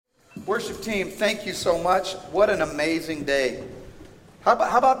Worship team, thank you so much. What an amazing day. How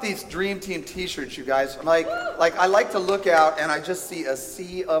about these Dream Team t-shirts, you guys? I like to look out and I just see a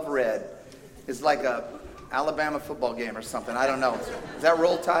sea of red. It's like a Alabama football game or something. I don't know. Is that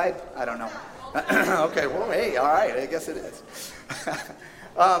Roll Tide? I don't know. Okay, well, hey, all right. I guess it is.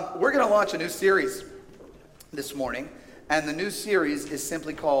 We're going to launch a new series this morning, and the new series is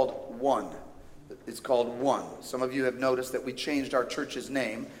simply called One. It's called One. Some of you have noticed that we changed our church's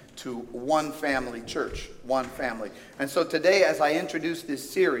name to One Family Church, One Family. And so today, as I introduce this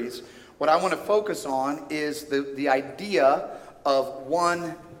series, what I want to focus on is the idea of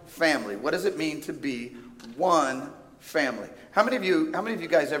one family. What does it mean to be one family? How many of you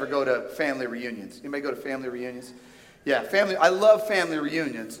guys ever go to family reunions? Anybody go to family reunions? Yeah, family. I love family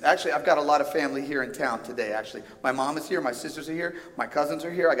reunions. Actually, I've got a lot of family here in town today, actually. My mom is here, my sisters are here, my cousins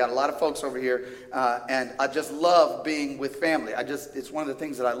are here. I got a lot of folks over here, and I just love being with family. It's one of the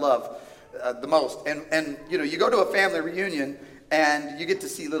things that I love the most. And you know, you go to a family reunion, and you get to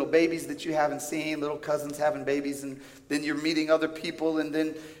see little babies that you haven't seen, little cousins having babies, and then you're meeting other people, and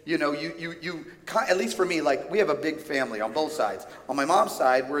then, you know, you at least for me, like, we have a big family on both sides. On my mom's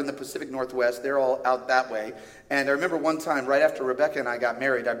side, we're in the Pacific Northwest. They're all out that way. And I remember one time, right after Rebecca and I got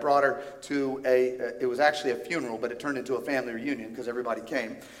married, I brought her to it was actually a funeral, but it turned into a family reunion because everybody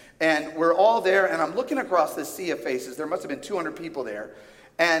came. And we're all there, and I'm looking across this sea of faces. There must have been 200 people there.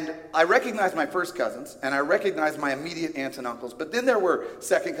 And I recognized my first cousins, and I recognized my immediate aunts and uncles. But then there were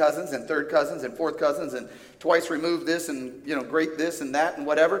second cousins and third cousins and fourth cousins and twice removed this and, you know, great this and that and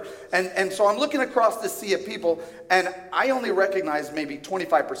whatever. And so I'm looking across this sea of people, and I only recognized maybe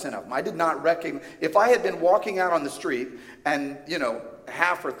 25% of them. I did not recognize. If I had been walking out on the street and, you know,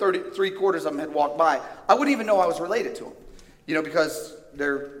 half or 3/4 of them had walked by, I wouldn't even know I was related to them, you know, because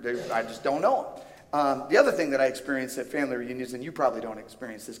I just don't know them. The other thing that I experience at family reunions, and you probably don't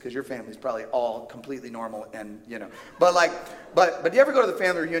experience this because your family's probably all completely normal, and you know, but do you ever go to the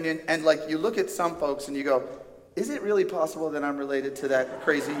family reunion and like you look at some folks and you go, is it really possible that I'm related to that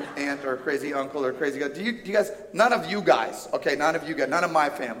crazy aunt or crazy uncle or crazy guy? Do you guys? None of you guys, okay? None of you guys. None of my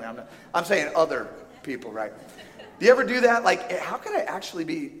family. I'm saying other people, right? Do you ever do that? Like, how can I actually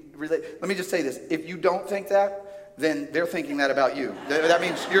be related? Let me just say this: if you don't think that, then they're thinking that about you. That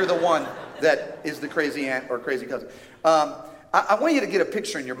means you're the one that is the crazy aunt or crazy cousin. I want you to get a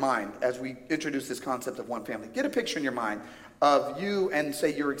picture in your mind as we introduce this concept of one family. Get a picture in your mind of you and,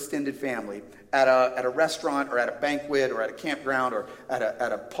 say, your extended family at a restaurant or at a banquet or at a campground or at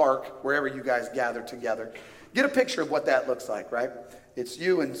a park, wherever you guys gather together. Get a picture of what that looks like, right? It's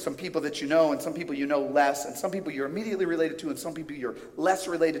you and some people that you know and some people you know less and some people you're immediately related to and some people you're less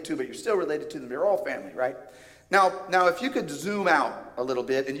related to, but you're still related to them. You're all family, right? Now, if you could zoom out a little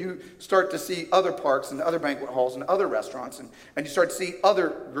bit and you start to see other parks and other banquet halls and other restaurants and you start to see other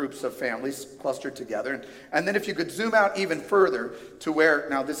groups of families clustered together, and then if you could zoom out even further to where,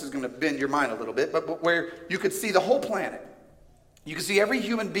 now this is going to bend your mind a little bit, but where you could see the whole planet. You could see every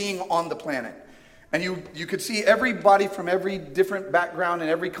human being on the planet. And you could see everybody from every different background and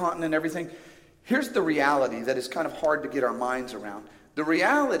every continent and everything. Here's the reality that is kind of hard to get our minds around. The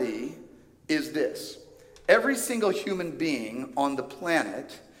reality is this. Every single human being on the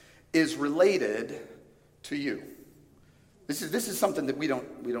planet is related to you. This is something that we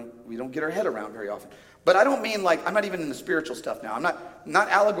don't get our head around very often. But I don't mean like, I'm not even in the spiritual stuff now. I'm not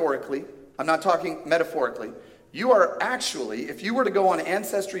allegorically. I'm not talking metaphorically. You are actually, if you were to go on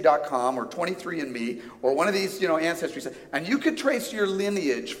Ancestry.com or 23andMe or one of these, you know, ancestry sites, and you could trace your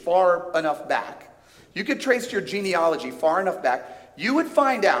lineage far enough back, you could trace your genealogy far enough back, you would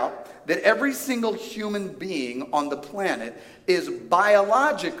find out that every single human being on the planet is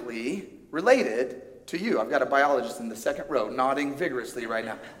biologically related to you. I've got a biologist in the second row nodding vigorously right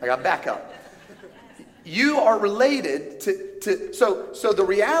now. I got backup. You are related to so the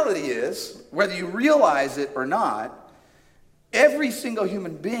reality is, whether you realize it or not, every single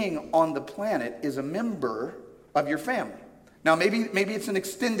human being on the planet is a member of your family. Now, maybe it's an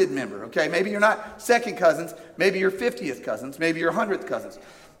extended member, okay? Maybe you're not second cousins. Maybe you're 50th cousins. Maybe you're 100th cousins.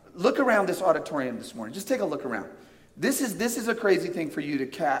 Look around this auditorium this morning. Just take a look around. This is a crazy thing for you to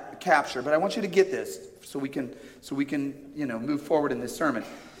capture, but I want you to get this so we can you know, move forward in this sermon.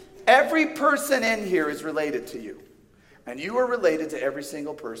 Every person in here is related to you, and you are related to every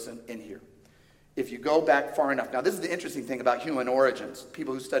single person in here. If you go back far enough. Now, this is the interesting thing about human origins,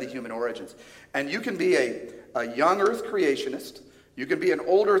 people who study human origins. And you can be a young earth creationist. You can be an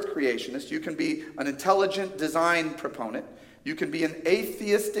old earth creationist. You can be an intelligent design proponent. You can be an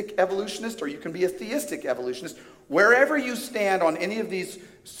atheistic evolutionist, or you can be a theistic evolutionist. Wherever you stand on any of these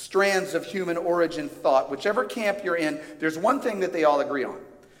strands of human origin thought, whichever camp you're in, there's one thing that they all agree on.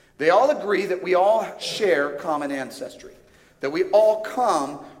 They all agree that we all share common ancestry, that we all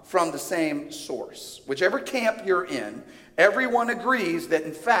come from the same source. Whichever camp you're in, everyone agrees that,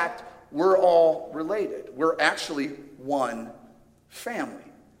 in fact, we're all related. We're actually one family.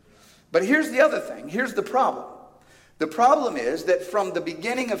 But here's the other thing. Here's the problem. The problem is that from the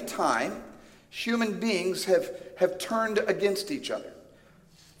beginning of time, human beings have turned against each other.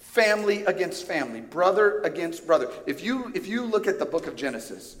 Family against family, brother against brother. If you look at the book of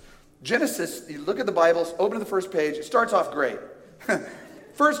Genesis, you look at the Bibles, open to the first page, it starts off great.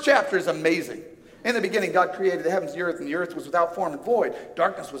 First chapter is amazing. In the beginning, God created the heavens and the earth was without form and void.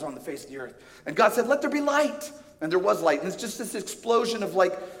 Darkness was on the face of the earth. And God said, let there be light. And there was light. And it's just this explosion of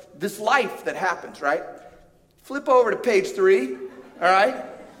like this life that happens, right? Flip over to page 3, all right?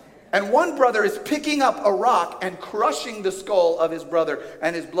 And one brother is picking up a rock and crushing the skull of his brother,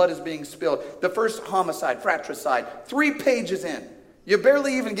 and his blood is being spilled. The first homicide, fratricide, 3 pages in. You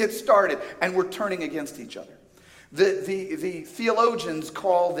barely even get started, and we're turning against each other. The theologians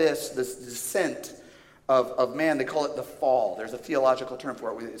call this descent of man. They call it the fall. There's a theological term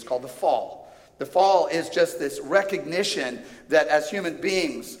for it. It's called the fall. The fall is just this recognition that as human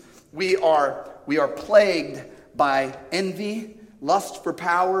beings, we are plagued by envy, lust for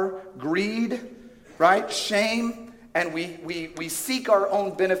power, greed, right? Shame, and we seek our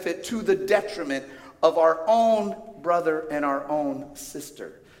own benefit to the detriment of our own brother and our own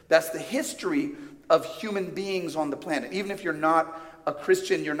sister. That's the history of human beings on the planet. Even if you're not a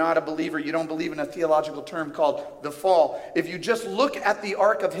Christian, you're not a believer, you don't believe in a theological term called the fall. If you just look at the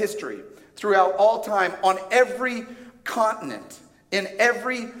arc of history throughout all time, on every continent, in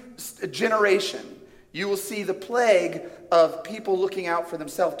every generation, you will see the plague of people looking out for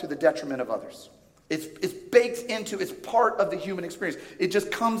themselves to the detriment of others. It's baked into, it's part of the human experience. It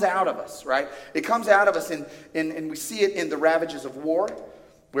just comes out of us, right? It comes out of us, and we see it in the ravages of war,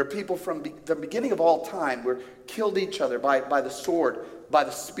 where people from the beginning of all time were killed each other by the sword, by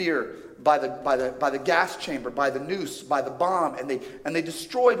the spear, by the gas chamber, by the noose, by the bomb, and they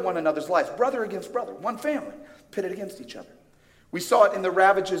destroyed one another's lives, brother against brother, one family, pitted against each other. We saw it in the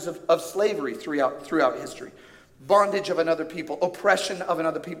ravages of slavery throughout history. Bondage of another people, oppression of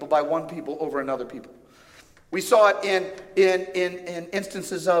another people by one people over another people. We saw it in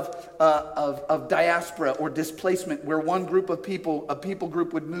instances of diaspora or displacement, where one group of people, a people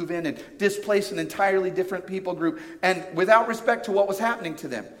group, would move in and displace an entirely different people group, and without respect to what was happening to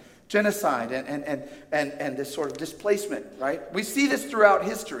them. Genocide and this sort of displacement, right? We see this throughout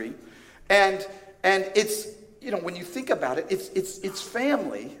history, and it's, when you think about it, it's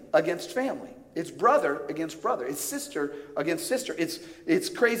family against family. It's brother against brother. It's sister against sister. It's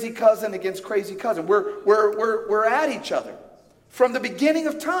crazy cousin against crazy cousin. We're at each other. From the beginning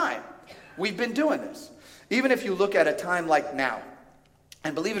of time, we've been doing this. Even if you look at a time like now,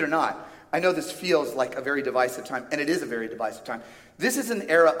 and believe it or not, I know this feels like a very divisive time, and it is a very divisive time. This is an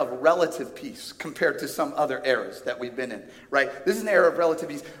era of relative peace compared to some other eras that we've been in, right? This is an era of relative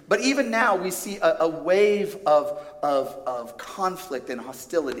peace. But even now, we see a wave of conflict and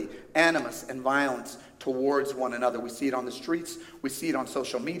hostility, animus and violence towards one another. We see it on the streets. We see it on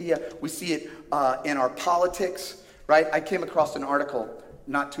social media. We see it in our politics, right? I came across an article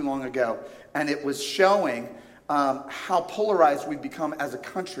not too long ago, and it was showing how polarized we've become as a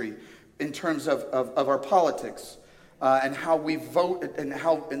country in terms of our politics. And how we vote,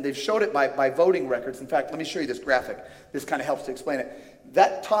 and they've showed it by voting records. In fact, let me show you this graphic. This kind of helps to explain it.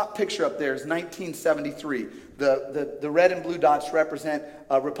 That top picture up there is 1973. The red and blue dots represent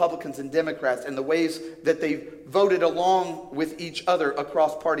Republicans and Democrats and the ways that they voted along with each other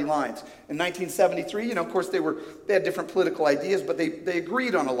across party lines. In 1973, of course, they had different political ideas, but they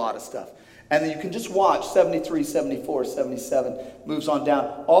agreed on a lot of stuff. And then you can just watch 73, 74, 77, moves on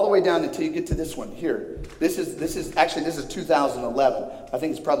down, all the way down until you get to this one here. This is 2011. I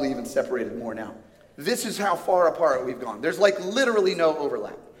think it's probably even separated more now. This is how far apart we've gone. There's like literally no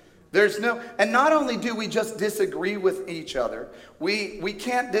overlap. And not only do we just disagree with each other, we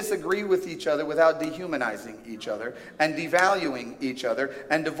can't disagree with each other without dehumanizing each other and devaluing each other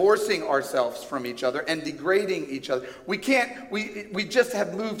and divorcing ourselves from each other and degrading each other. We just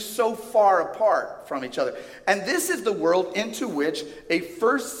have moved so far apart from each other. And this is the world into which a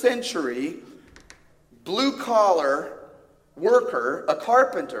first century blue collar worker, a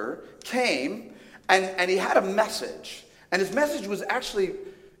carpenter, came and he had a message. And his message was actually,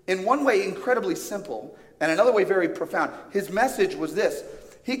 in one way, incredibly simple, and another way, very profound. His message was this.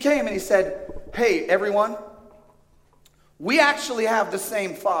 He came and he said, hey, everyone, we actually have the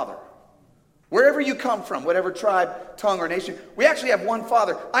same Father. Wherever you come from, whatever tribe, tongue, or nation, we actually have one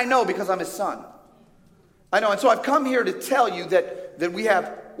Father. I know because I'm his son. I know, and so I've come here to tell you that we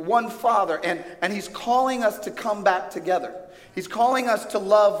have one Father, and he's calling us to come back together. He's calling us to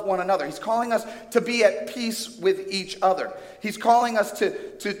love one another. He's calling us to be at peace with each other. He's calling us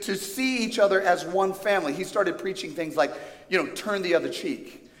to see each other as one family. He started preaching things like, turn the other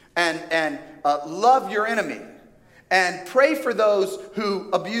cheek, and love your enemy, and pray for those who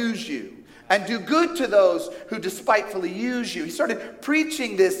abuse you, and do good to those who despitefully use you. He started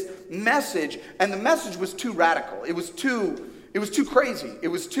preaching this message, and the message was too radical. It was too crazy. It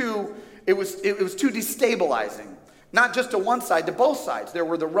was too destabilizing. Not just to one side, to both sides. There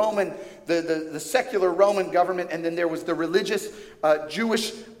were the secular Roman government, and then there was the religious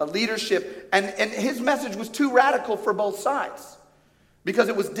Jewish leadership. And his message was too radical for both sides, because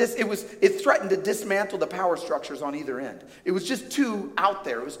it threatened to dismantle the power structures on either end. It was just too out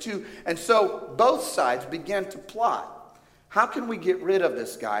there. And so both sides began to plot. How can we get rid of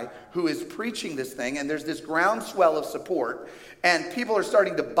this guy who is preaching this thing? And there's this groundswell of support, and people are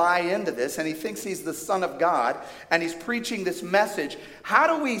starting to buy into this, and he thinks he's the Son of God, and he's preaching this message.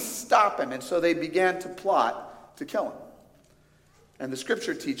 How do we stop him? And so they began to plot to kill him. And the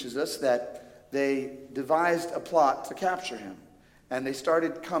scripture teaches us that they devised a plot to capture him. And they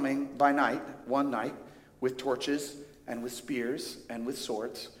started coming by night, one night, with torches and with spears and with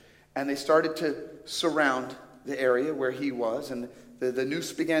swords. And they started to surround the area where he was, and the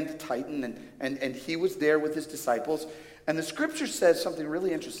noose began to tighten, and he was there with his disciples. And the scripture says something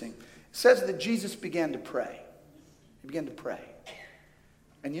really interesting. It says that Jesus began to pray. He began to pray.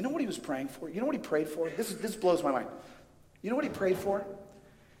 And you know what he was praying for? You know what he prayed for? This blows my mind. You know what he prayed for?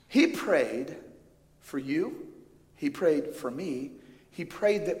 He prayed for you. He prayed for me. He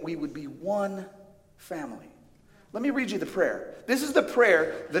prayed that we would be one family. Let me read you the prayer. This is the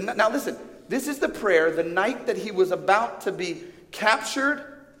prayer. Now listen. This is the prayer the night that he was about to be captured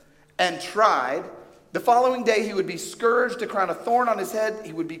and tried. The following day he would be scourged, a crown of thorn on his head.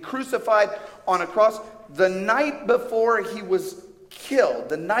 He would be crucified on a cross. The night before he was killed,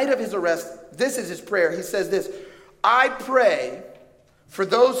 the night of his arrest, this is his prayer. He says this: I pray for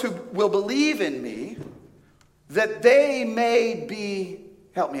those who will believe in me, that they may be,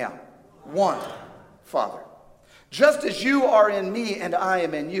 help me out, one, Father. Just as you are in me and I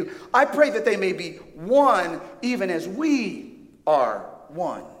am in you. I pray that they may be one even as we are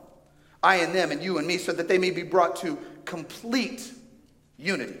one. I and them and you and me, so that they may be brought to complete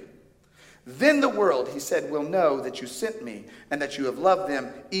unity. Then the world, he said, will know that you sent me and that you have loved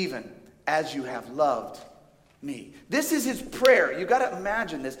them even as you have loved me. This is his prayer. You got to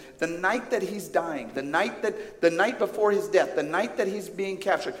imagine this. The night that he's dying, the night before his death, the night that he's being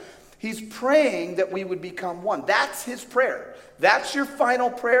captured. He's praying that we would become one. That's his prayer. That's your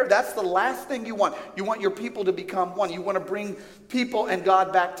final prayer. That's the last thing you want. You want your people to become one. You want to bring people and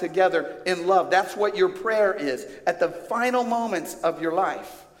God back together in love. That's what your prayer is at the final moments of your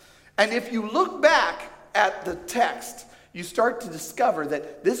life. And if you look back at the text, you start to discover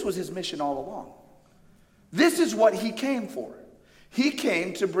that this was his mission all along. This is what he came for. He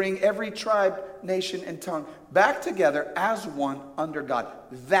came to bring every tribe, nation, and tongue back together as one under God.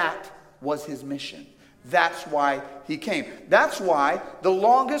 That was his mission. That's why he came. That's why the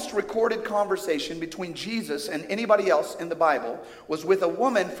longest recorded conversation between Jesus and anybody else in the Bible was with a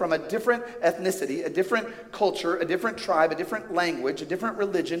woman from a different ethnicity, a different culture, a different tribe, a different language, a different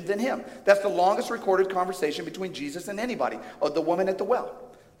religion than him. That's the longest recorded conversation between Jesus and anybody. Oh, the woman at the well.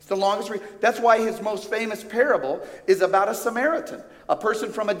 It's the longest. That's why his most famous parable is about a Samaritan, a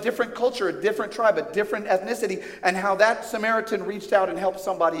person from a different culture, a different tribe, a different ethnicity, and how that Samaritan reached out and helped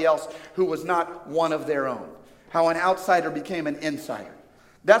somebody else who was not one of their own. How an outsider became an insider.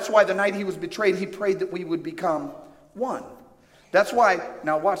 That's why the night he was betrayed, he prayed that we would become one. That's why,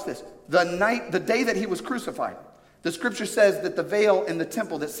 now watch this, the day that he was crucified, the scripture says that the veil in the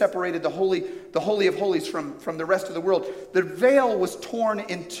temple that separated the Holy of Holies from the rest of the world, the veil was torn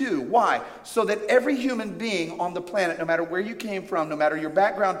in two. Why? So that every human being on the planet, no matter where you came from, no matter your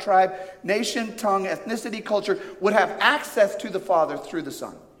background, tribe, nation, tongue, ethnicity, culture, would have access to the Father through the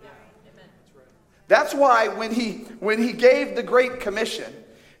Son. That's why when he gave the Great Commission,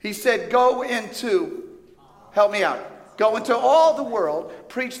 he said, go into, help me out, go into all the world,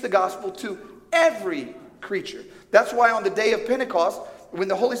 preach the gospel to every creature. That's why on the day of Pentecost, when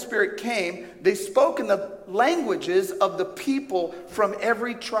the Holy Spirit came, they spoke in the languages of the people from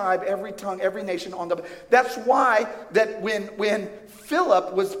every tribe, every tongue, every nation on the. That's why that when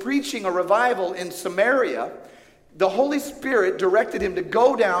Philip was preaching a revival in Samaria, the Holy Spirit directed him to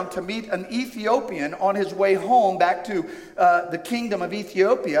go down to meet an Ethiopian on his way home back to the kingdom of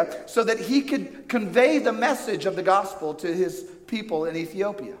Ethiopia, so that he could convey the message of the gospel to his people in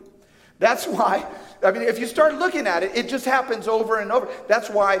Ethiopia. That's why, I mean, if you start looking at it, it just happens over and over. That's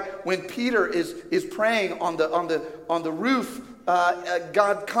why when Peter is praying on the roof,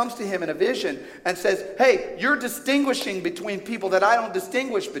 God comes to him in a vision and says, hey, you're distinguishing between people that I don't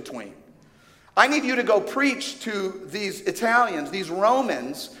distinguish between. I need you to go preach to these Italians, these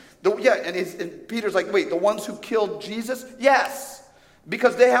Romans. And Peter's like, wait, the ones who killed Jesus? Yes,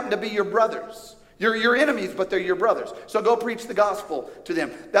 because they happen to be your brothers. You're your enemies, but they're your brothers. So go preach the gospel to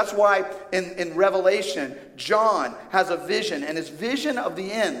them. That's why in Revelation, John has a vision, and his vision of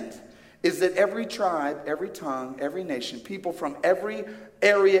the end is that every tribe, every tongue, every nation, people from every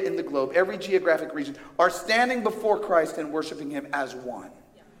area in the globe, every geographic region, are standing before Christ and worshiping him as one.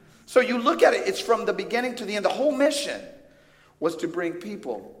 So you look at it, it's from the beginning to the end. The whole mission was to bring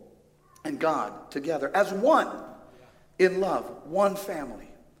people and God together as one in love, one family.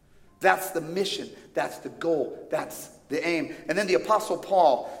 That's the mission. That's the goal. That's the aim. And then the Apostle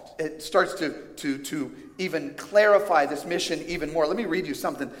Paul starts to even clarify this mission even more. Let me read you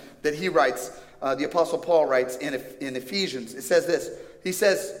something that he writes. The Apostle Paul writes in Ephesians. It says this. He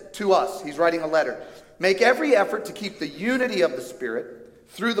says to us, he's writing a letter, make every effort to keep the unity of the Spirit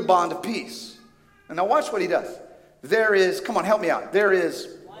through the bond of peace. And now watch what he does. There is, come on, help me out. There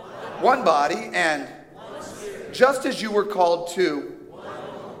is one body and just as you were called to,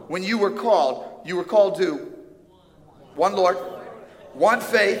 when you were called to one Lord, one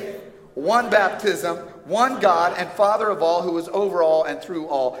faith, one baptism, one God and Father of all, who is over all and through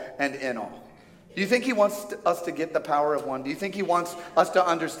all and in all. Do you think he wants us to get the power of one? Do you think he wants us to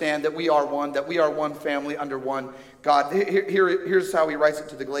understand that we are one family under one God? Here's how he writes it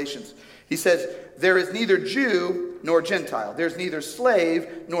to the Galatians. He says, there is neither Jew nor Gentile. There's neither slave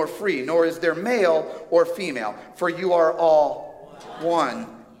nor free, nor is there male or female. For you are all one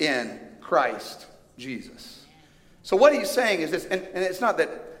in Christ Jesus. So what he's saying is this, and it's not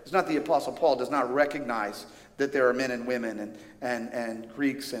that the Apostle Paul does not recognize that there are men and women and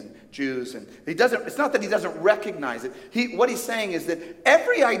Greeks and Jews, and it's not that he doesn't recognize it. What he's saying is that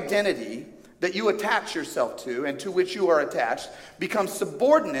every identity that you attach yourself to and to which you are attached becomes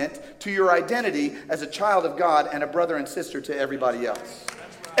subordinate to your identity as a child of God and a brother and sister to everybody else.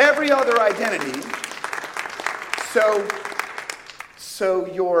 Every other identity. So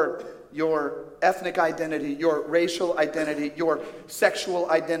your ethnic identity, your racial identity, your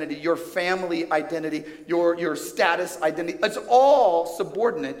sexual identity, your family identity, your status identity, it's all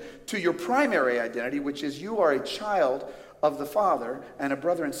subordinate to your primary identity, which is you are a child of the Father and a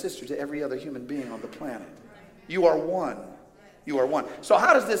brother and sister to every other human being on the planet. You are one. You are one. So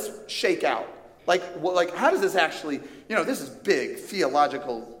how does this shake out? Like how does this actually, this is big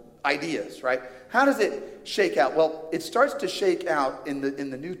theological ideas, right? How does it shake out? Well, it starts to shake out in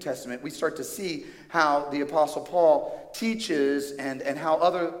the New Testament. We start to see how the Apostle Paul teaches and how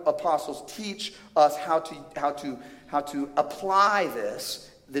other apostles teach us how to apply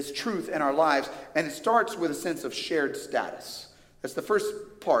this truth in our lives. And it starts with a sense of shared status. That's the first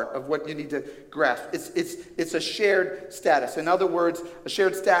part of what you need to grasp. It's a shared status. In other words, a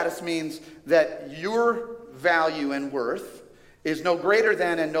shared status means that your value and worth is no greater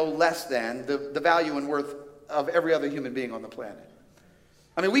than and no less than the value and worth of every other human being on the planet.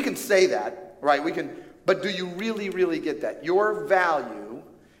 I mean, we can say that, right? But do you really, really get that? Your value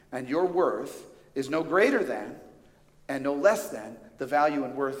and your worth is no greater than and no less than the value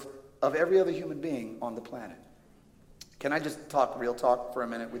and worth of every other human being on the planet. Can I just talk real talk for a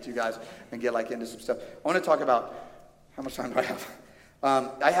minute with you guys and get into some stuff? I want to talk about, how much time do I have?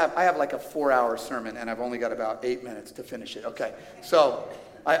 I have like a 4-hour sermon, and I've only got about 8 minutes to finish it. Okay, so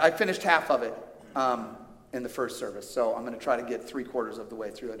I finished half of it in the first service, so I'm going to try to get 3/4 of the way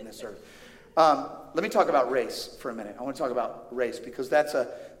through it in this service. Let me talk about race for a minute. I want to talk about race because that's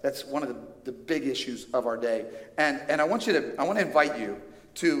one of the big issues of our day, and I want to invite you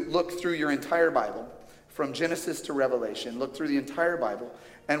to look through your entire Bible from Genesis to Revelation. Look through the entire Bible,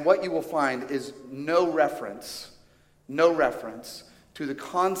 and what you will find is no reference to the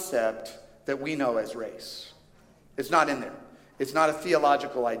concept that we know as race. It's not in there. It's not a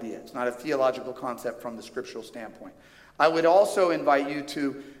theological idea. It's not a theological concept from the scriptural standpoint. I would also invite you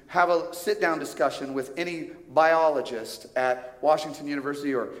to have a sit-down discussion with any biologist at Washington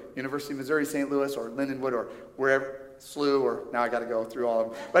University or University of Missouri, St. Louis, or Lindenwood, or wherever, SLU, or now I got to go through all of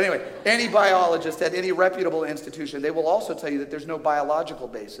them. But anyway, any biologist at any reputable institution, they will also tell you that there's no biological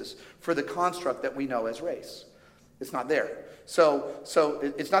basis for the construct that we know as race. It's not there. So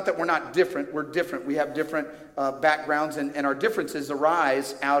it's not that we're not different. We're different. We have different backgrounds, and our differences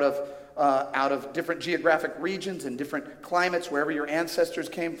arise out of different geographic regions and different climates, wherever your ancestors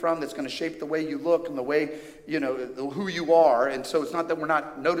came from, that's going to shape the way you look and the way, who you are. And so it's not that we're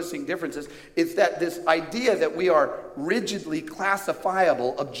not noticing differences. It's that this idea that we are rigidly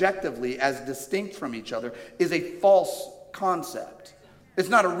classifiable objectively as distinct from each other is a false concept. It's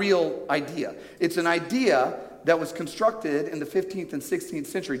not a real idea. It's an idea that was constructed in the 15th and 16th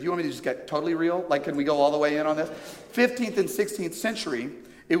century. Do you want me to just get totally real? Like, can we go all the way in on this? 15th and 16th century,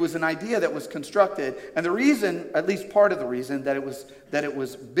 it was an idea that was constructed, and the reason, at least part of the reason that it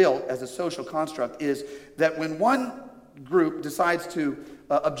was built as a social construct is that when one group decides to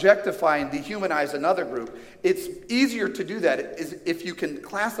objectify and dehumanize another group, it's easier to do that if you can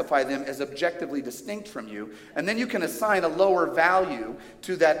classify them as objectively distinct from you, and then you can assign a lower value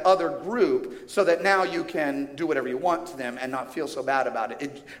to that other group so that now you can do whatever you want to them and not feel so bad about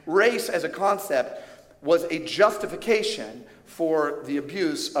it. Race as a concept was a justification for the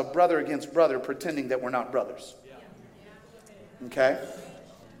abuse of brother against brother, pretending that we're not brothers. Okay?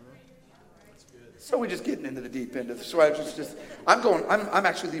 So we're just getting into the deep end of this. So I'm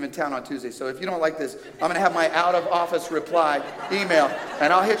actually leaving town on Tuesday. So if you don't like this, I'm going to have my out of office reply email,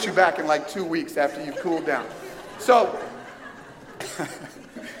 and I'll hit you back in like 2 weeks after you've cooled down. So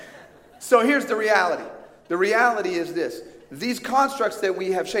here's the reality. The reality is this. These constructs that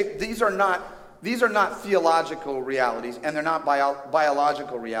we have shaped, these are not theological realities, and they're not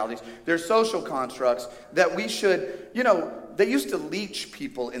biological realities. They're social constructs that we should, they used to leech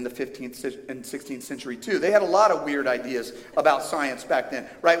people in the 15th and 16th century too. They had a lot of weird ideas about science back then,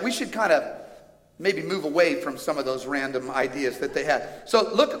 right? We should kind of maybe move away from some of those random ideas that they had.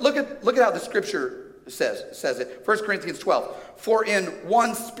 So look at how the scripture says it. 1 Corinthians 12. For in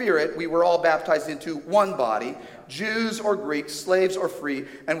one spirit we were all baptized into one body, Jews or Greeks, slaves or free,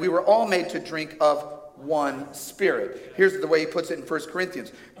 and we were all made to drink of one spirit. Here's the way he puts it in 1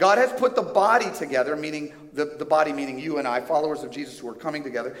 Corinthians. God has put the body together, meaning the body meaning you and I, followers of Jesus who are coming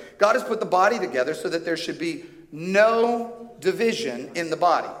together. God has put the body together so that there should be no division in the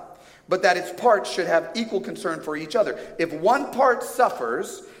body, but that its parts should have equal concern for each other. If one part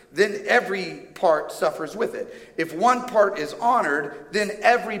suffers, then every part suffers with it. If one part is honored, then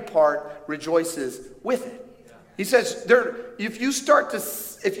every part rejoices with it. He says, if you start to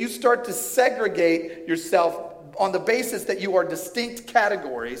segregate yourself on the basis that you are distinct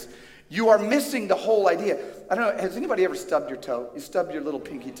categories, you are missing the whole idea. I don't know, has anybody ever stubbed your toe? You stubbed your little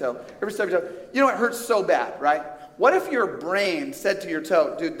pinky toe. Ever stubbed your toe? You know it hurts so bad, right? What if your brain said to your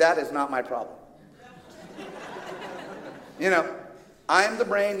toe, dude, that is not my problem? I am the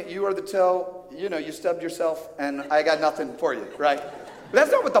brain, you are the toe, you stubbed yourself, and I got nothing for you, right? But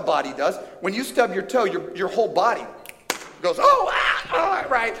that's not what the body does. When you stub your toe, your whole body goes,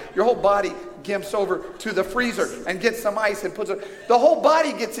 right? Your whole body gimps over to the freezer and gets some ice and puts it. The whole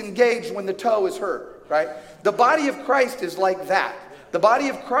body gets engaged when the toe is hurt, right? The body of Christ is like that. The body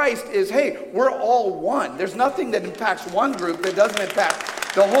of Christ is, hey, we're all one. There's nothing that impacts one group that doesn't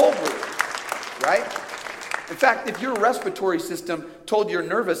impact the whole group, right? In fact, if your respiratory system told your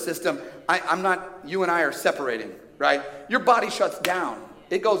nervous system, you and I are separating, right? Your body shuts down.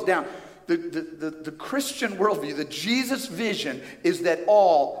 It goes down. The Christian worldview, the Jesus vision is that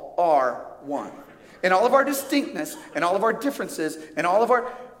all are one. In all of our distinctness, and all of our differences, and all of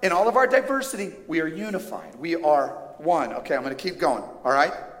our diversity, we are unified. We are one. Okay, I'm going to keep going, all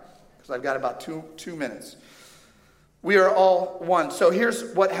right? Because I've got about two minutes. We are all one. So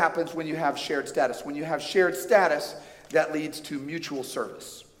here's what happens when you have shared status. When you have shared status, that leads to mutual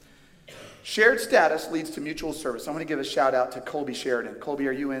service. Shared status leads to mutual service. I'm going to give a shout out to Colby Sheridan. Colby,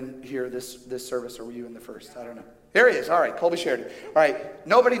 are you in here this service, or were you in the first? I don't know. Here he is. All right, Colby Sheridan. All right,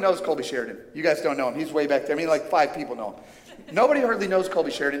 nobody knows Colby Sheridan. You guys don't know him. He's way back there. Like 5 people know him. Nobody hardly knows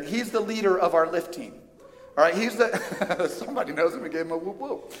Colby Sheridan. He's the leader of our lift team. All right, he's the somebody knows him and gave him a whoop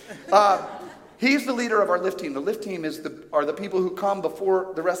whoop. He's the leader of our lift team. The lift team are the people who come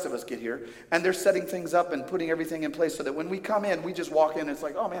before the rest of us get here, and they're setting things up and putting everything in place so that when we come in, we just walk in and it's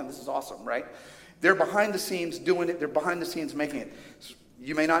like, oh man, this is awesome, right? They're behind the scenes doing it. They're behind the scenes making it.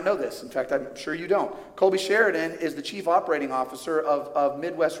 You may not know this. In fact, I'm sure you don't. Colby Sheridan is the chief operating officer of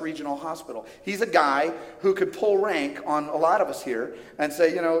Midwest Regional Hospital. He's a guy who could pull rank on a lot of us here and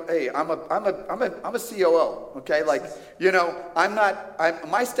say, hey, I'm a COO. Okay,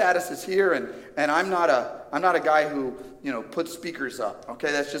 my status is here, and I'm not a guy who puts speakers up.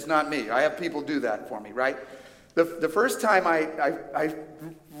 Okay, that's just not me. I have people do that for me, right? The first time I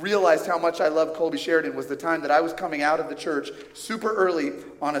realized how much I loved Colby Sheridan was the time that I was coming out of the church super early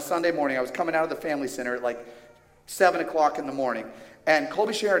on a Sunday morning. I was coming out of the family center at like 7 o'clock in the morning. And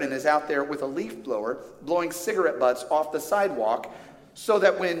Colby Sheridan is out there with a leaf blower blowing cigarette butts off the sidewalk so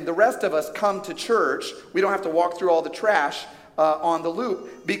that when the rest of us come to church, we don't have to walk through all the trash on the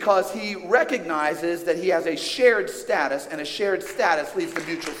loop, because he recognizes that he has a shared status, and a shared status leads to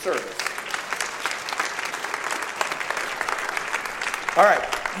mutual service. All right.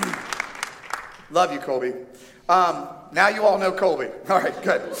 Love you, Colby. Now you all know Colby. All right,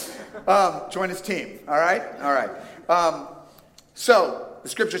 good. Join his team. All right? All right. So the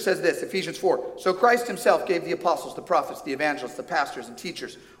scripture says this, Ephesians 4. So Christ himself gave the apostles, the prophets, the evangelists, the pastors, and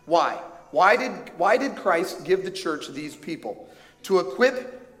teachers. Why? Why did Christ give the church these people? To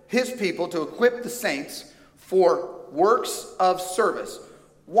equip his people, to equip the saints for works of service.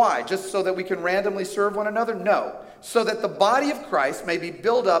 Why? Just so that we can randomly serve one another? No. So that the body of Christ may be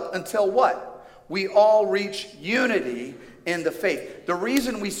built up until what? We all reach unity in the faith. The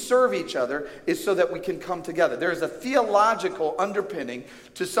reason we serve each other is so that we can come together. There is a theological underpinning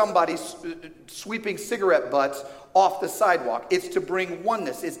to somebody sweeping cigarette butts off the sidewalk. It's to bring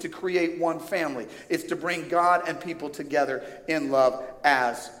oneness. It's to create one family. It's to bring God and people together in love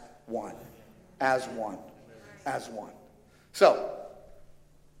as one. As one. As one. So,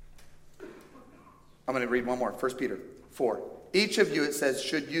 I'm going to read one more. 1 Peter 4. Each of you, it says,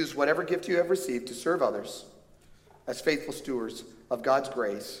 should use whatever gift you have received to serve others as faithful stewards of God's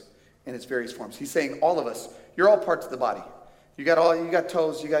grace in its various forms. He's saying all of us, you're all parts of the body. You got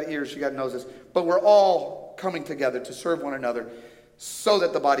toes, you got ears, you got noses, but we're all coming together to serve one another so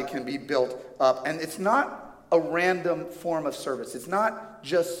that the body can be built up. And it's not a random form of service. It's not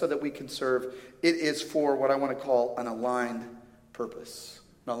just so that we can serve. It is for what I want to call an aligned purpose.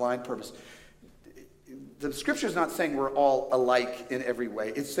 An aligned purpose. The scripture is not saying we're all alike in every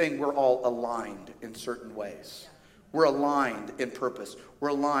way. It's saying we're all aligned in certain ways. We're aligned in purpose. We're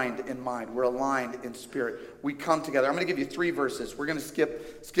aligned in mind. We're aligned in spirit. We come together. I'm going to give you 3 verses. We're going to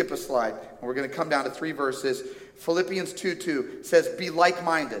skip a slide, and we're going to come down to 3 verses. Philippians 2:2 says, "Be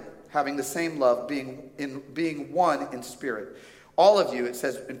like-minded, having the same love, being one in spirit." All of you, it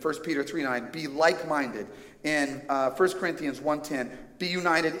says in 1 Peter 3:9, be like-minded. In 1 Corinthians 1:10, be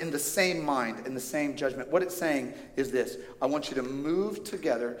united in the same mind, in the same judgment. What it's saying is this: I want you to move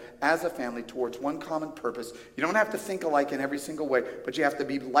together as a family towards one common purpose. You don't have to think alike in every single way, but you have to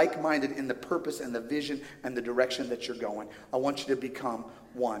be like-minded in the purpose and the vision and the direction that you're going. I want you to become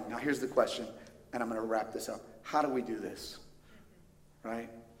one. Now here's the question, and I'm going to wrap this up. How do we do this? Right?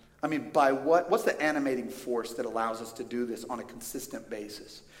 I mean, by what's the animating force that allows us to do this on a consistent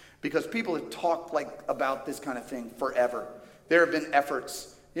basis? Because people have talked about this kind of thing forever. There have been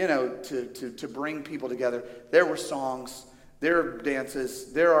efforts, to bring people together. There were songs, there are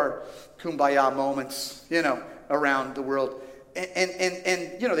dances, there are kumbaya moments, around the world. And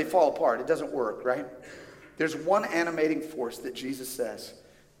they fall apart. It doesn't work, right? There's one animating force that Jesus says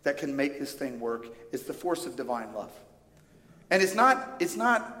that can make this thing work. It's the force of divine love. And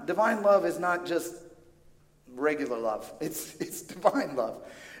divine love is not just regular love. It's divine love.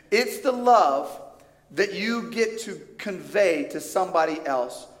 It's the love that you get to convey to somebody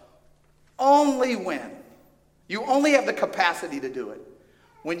else only when you only have the capacity to do it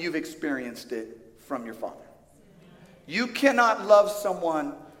when you've experienced it from your Father. You cannot love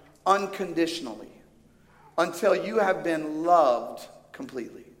someone unconditionally until you have been loved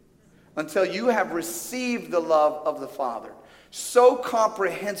completely, until you have received the love of the Father so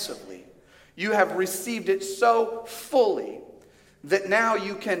comprehensively, you have received it so fully that now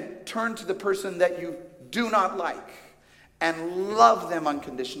you can turn to the person that you do not like and love them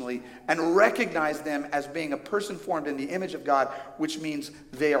unconditionally and recognize them as being a person formed in the image of God, which means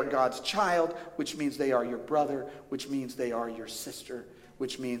they are God's child, which means they are your brother, which means they are your sister,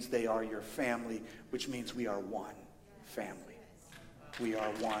 which means they are your family, which means we are one family. We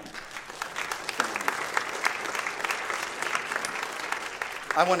are one family.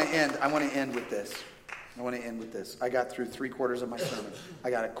 I want to end with this. I got through 3/4 of my sermon. I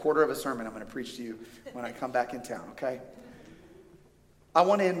got a quarter of a sermon I'm going to preach to you when I come back in town, okay? I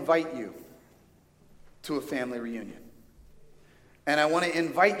want to invite you to a family reunion. And I want to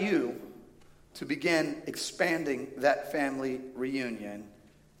invite you to begin expanding that family reunion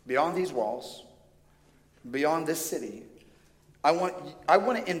beyond these walls, beyond this city. I want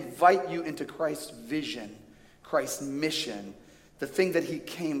to invite you into Christ's vision, Christ's mission, the thing that he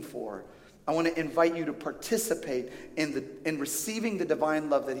came for. I want to invite you to participate in receiving the divine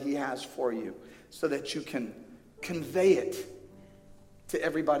love that he has for you so that you can convey it to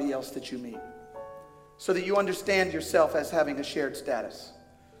everybody else that you meet. So that you understand yourself as having a shared status.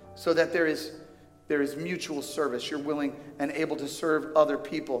 So that there is mutual service. You're willing and able to serve other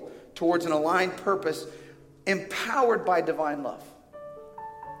people towards an aligned purpose, empowered by divine love.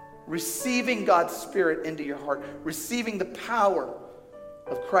 Receiving God's Spirit into your heart. Receiving the power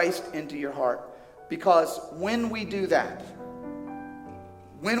of Christ into your heart. Because when we do that,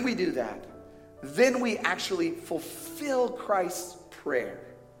 then we actually fulfill Christ's prayer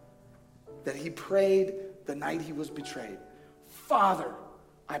that he prayed the night he was betrayed. Father,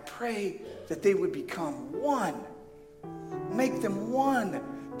 I pray that they would become one. Make them one.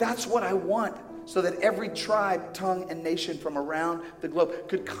 That's what I want, so that every tribe, tongue, and nation from around the globe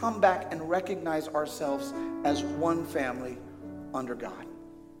could come back and recognize ourselves as one family under God.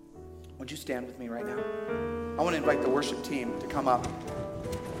 Would you stand with me right now? I want to invite the worship team to come up.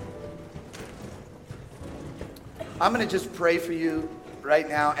 I'm going to just pray for you right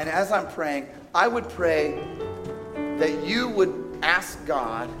now. And as I'm praying, I would pray that you would ask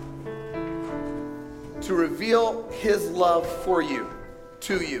God to reveal his love for you,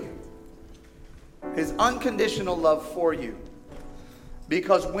 to you. His unconditional love for you.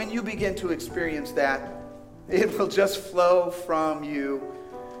 Because when you begin to experience that, it will just flow from you.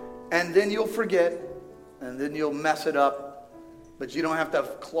 And then you'll forget, and then you'll mess it up. But you don't have to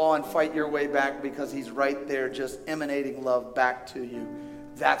claw and fight your way back, because he's right there just emanating love back to you.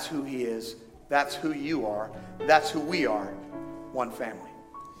 That's who he is. That's who you are. That's who we are. One family.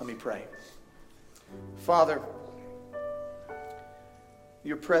 Let me pray. Father,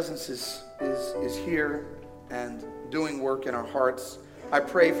 your presence is here and doing work in our hearts. I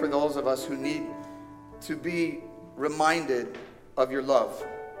pray for those of us who need to be reminded of your love,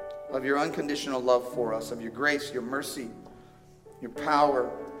 of your unconditional love for us, of your grace, your mercy, your power,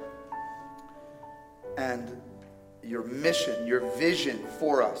 and your mission, your vision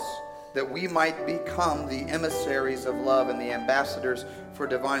for us, that we might become the emissaries of love and the ambassadors for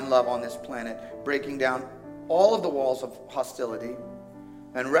divine love on this planet, breaking down all of the walls of hostility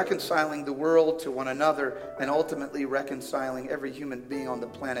and reconciling the world to one another, and ultimately reconciling every human being on the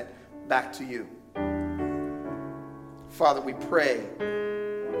planet back to you. Father, we pray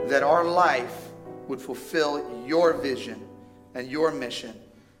that our life would fulfill your vision and your mission,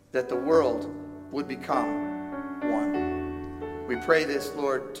 that the world would become one. We pray this,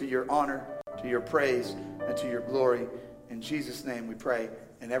 Lord, to your honor, to your praise, and to your glory. In Jesus' name we pray.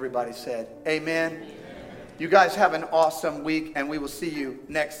 And everybody said, amen. You guys have an awesome week, and we will see you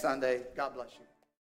next Sunday. God bless you.